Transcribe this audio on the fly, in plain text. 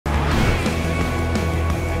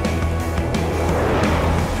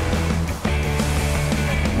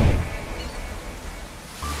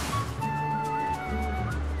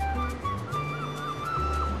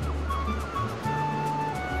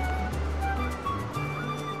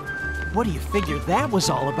What do you figure that was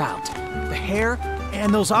all about? The hair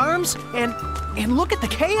and those arms and look at the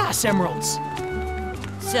Chaos Emeralds.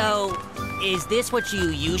 So, is this what you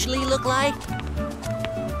usually look like?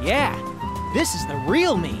 Yeah, this is the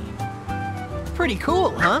real me. Pretty cool,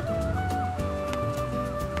 huh?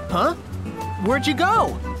 Huh? Where'd you go?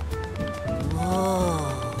 Whoa.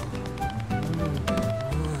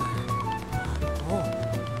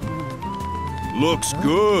 Looks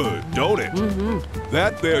good, don't it?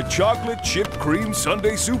 That there chocolate chip cream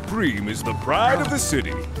sundae supreme is the pride of the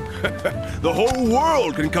city. The whole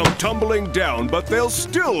world can come tumbling down, but they'll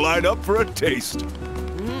still line up for a taste.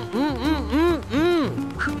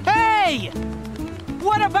 Hey!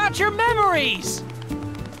 What about your memories?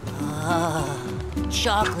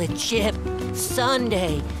 Chocolate chip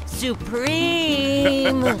sundae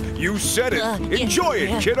supreme. You said it. Yeah, Enjoy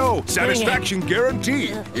yeah. it, kiddo. Satisfaction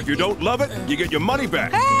guaranteed. If you don't love it, you get your money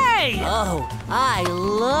back. Hey! Oh, I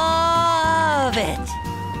love it.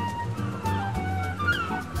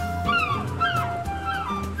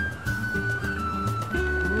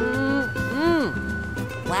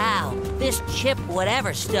 Wow, this chip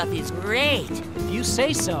whatever stuff is great. If you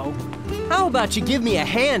say so. How about you give me a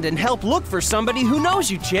hand and help look for somebody who knows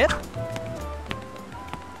you, Chip?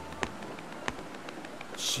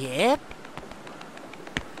 Chip?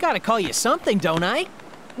 Gotta call you something, don't I?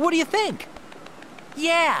 What do you think?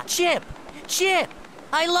 Yeah, Chip. Chip.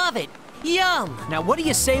 I love it. Yum. Now what do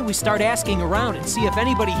you say we start asking around and see if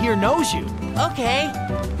anybody here knows you? Okay.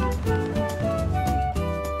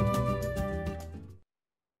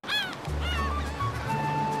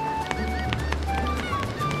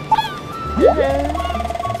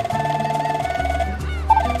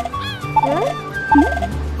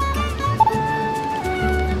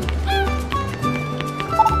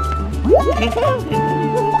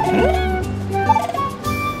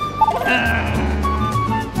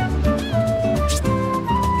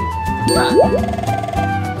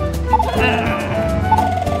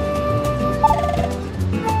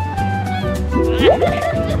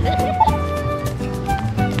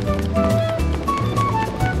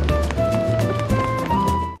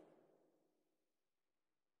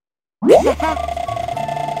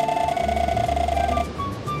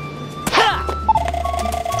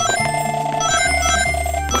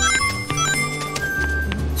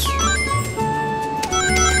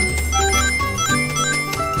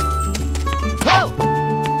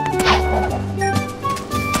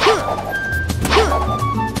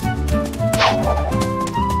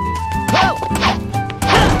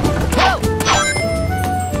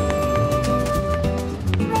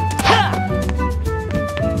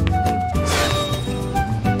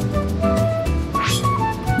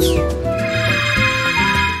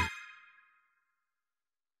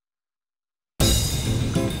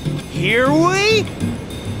 Here we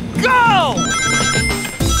go!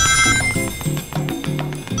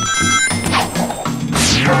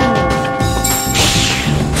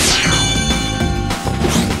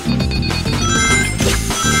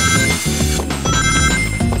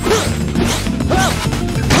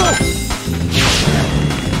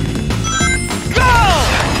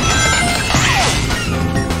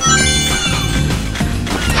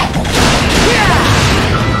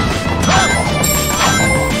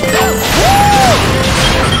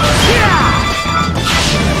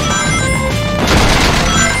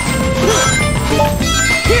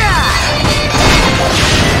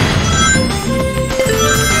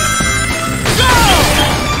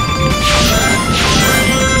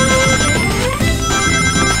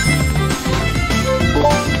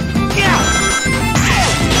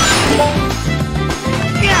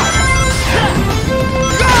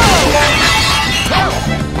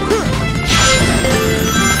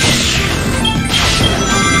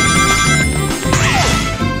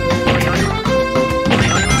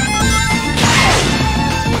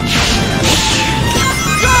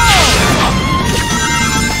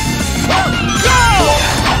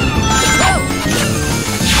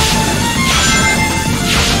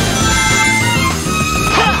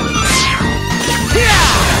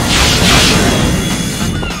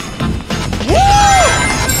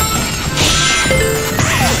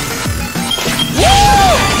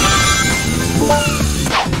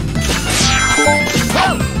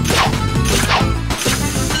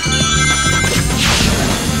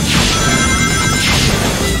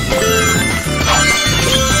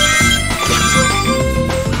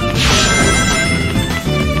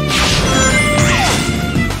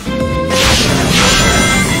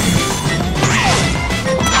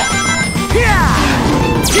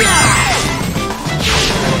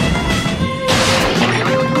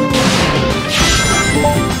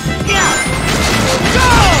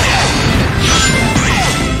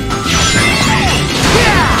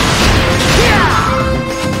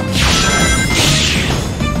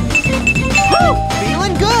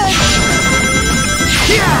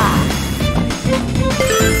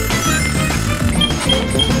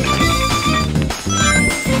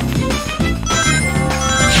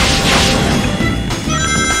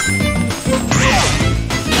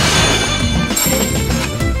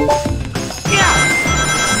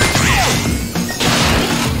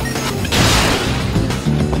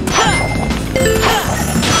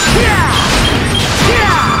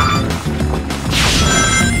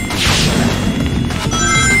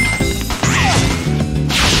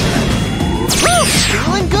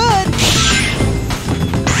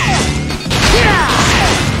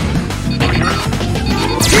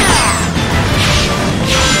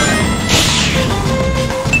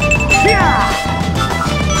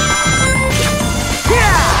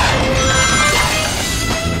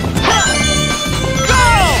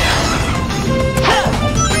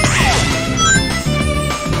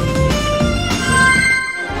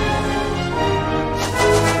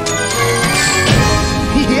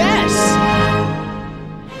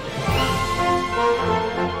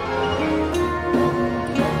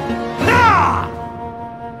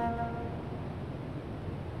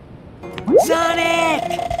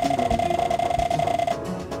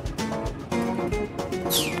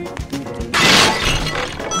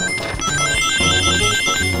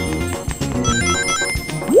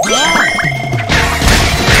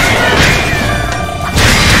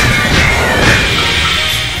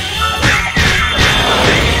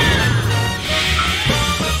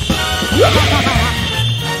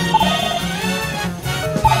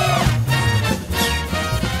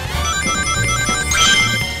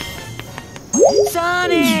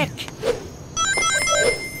 Sonic!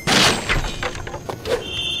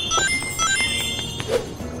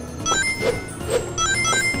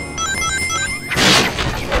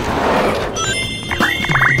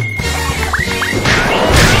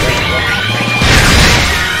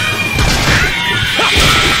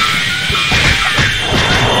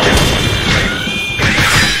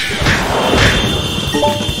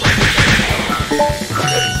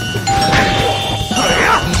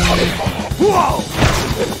 Whoa!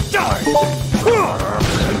 Darn!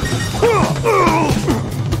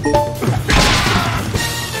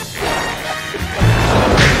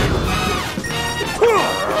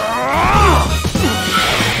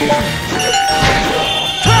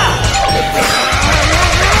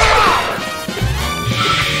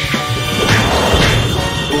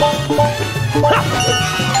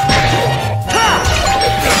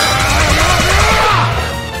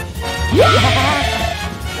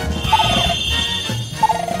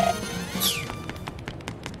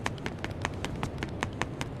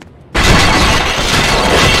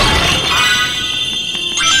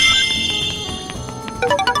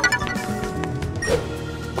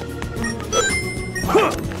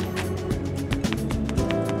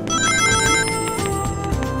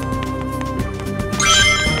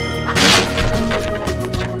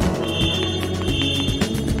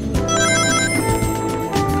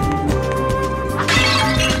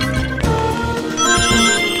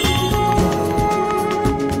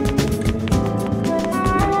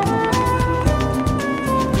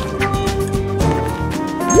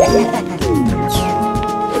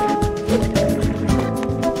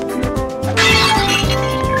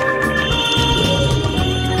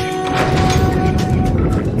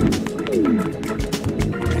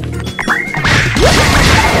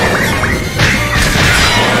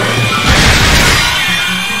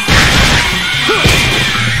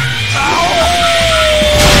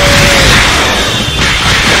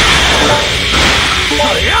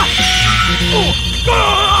 Go!